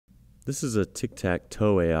This is a Tic Tac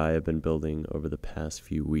Toe AI I've been building over the past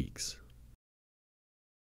few weeks.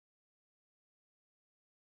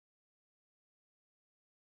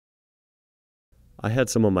 I had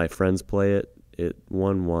some of my friends play it. It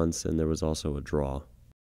won once, and there was also a draw.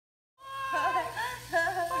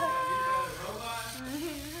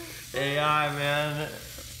 AI, man.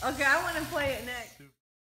 Okay, I want to play it next.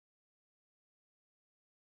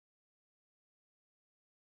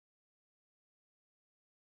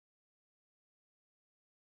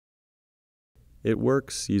 It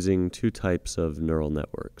works using two types of neural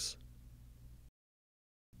networks.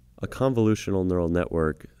 A convolutional neural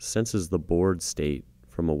network senses the board state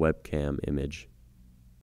from a webcam image.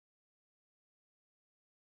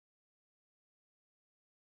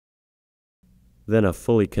 Then a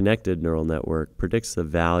fully connected neural network predicts the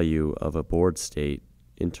value of a board state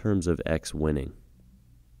in terms of X winning.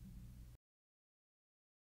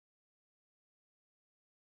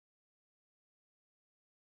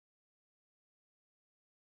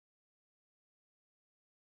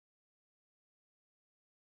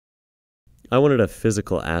 I wanted a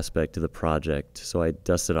physical aspect to the project, so I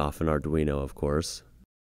dusted off an Arduino, of course.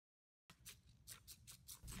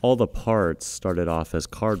 All the parts started off as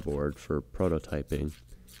cardboard for prototyping,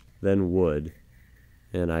 then wood,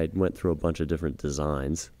 and I went through a bunch of different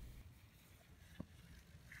designs.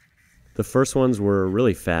 The first ones were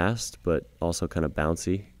really fast, but also kind of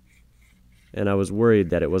bouncy, and I was worried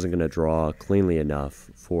that it wasn't going to draw cleanly enough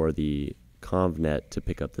for the ConvNet to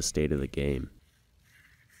pick up the state of the game.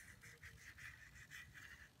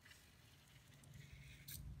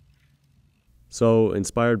 So,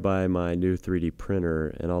 inspired by my new 3D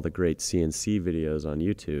printer and all the great CNC videos on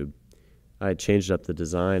YouTube, I changed up the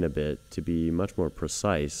design a bit to be much more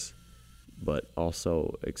precise, but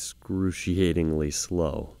also excruciatingly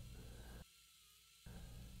slow.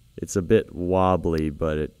 It's a bit wobbly,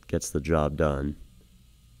 but it gets the job done.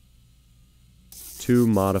 Two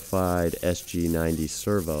modified SG90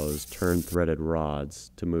 servos turn threaded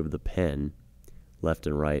rods to move the pen left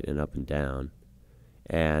and right and up and down.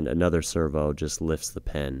 And another servo just lifts the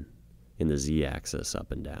pen in the Z-axis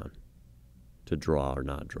up and down to draw or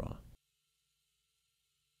not draw.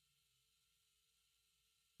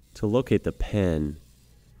 To locate the pen,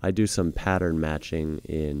 I do some pattern matching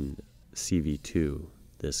in CV2,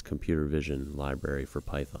 this computer vision library for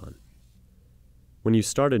Python. When you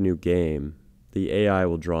start a new game, the AI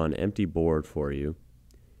will draw an empty board for you,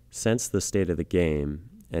 sense the state of the game,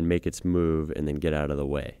 and make its move and then get out of the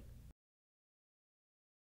way.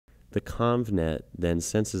 The ConvNet then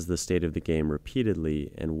senses the state of the game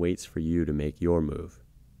repeatedly and waits for you to make your move.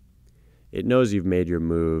 It knows you've made your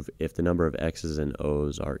move if the number of X's and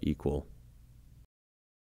O's are equal.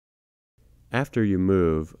 After you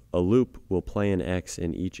move, a loop will play an X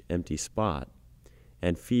in each empty spot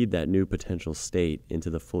and feed that new potential state into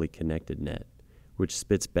the fully connected net, which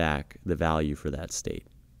spits back the value for that state.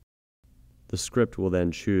 The script will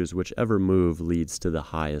then choose whichever move leads to the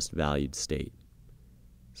highest valued state.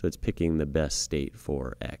 So it's picking the best state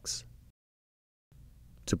for X.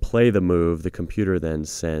 To play the move, the computer then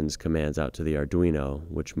sends commands out to the Arduino,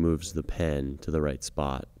 which moves the pen to the right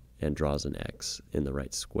spot and draws an X in the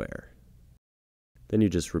right square. Then you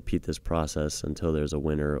just repeat this process until there's a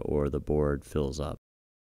winner or the board fills up.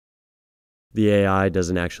 The AI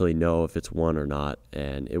doesn't actually know if it's won or not,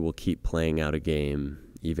 and it will keep playing out a game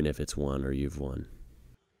even if it's won or you've won.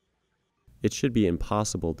 It should be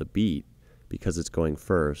impossible to beat because it's going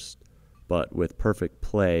first, but with perfect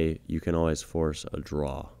play, you can always force a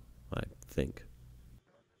draw, I think.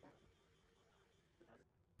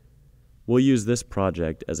 We'll use this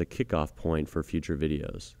project as a kickoff point for future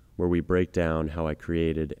videos, where we break down how I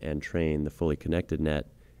created and trained the fully connected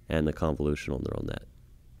net and the convolutional neural net.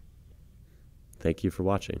 Thank you for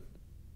watching.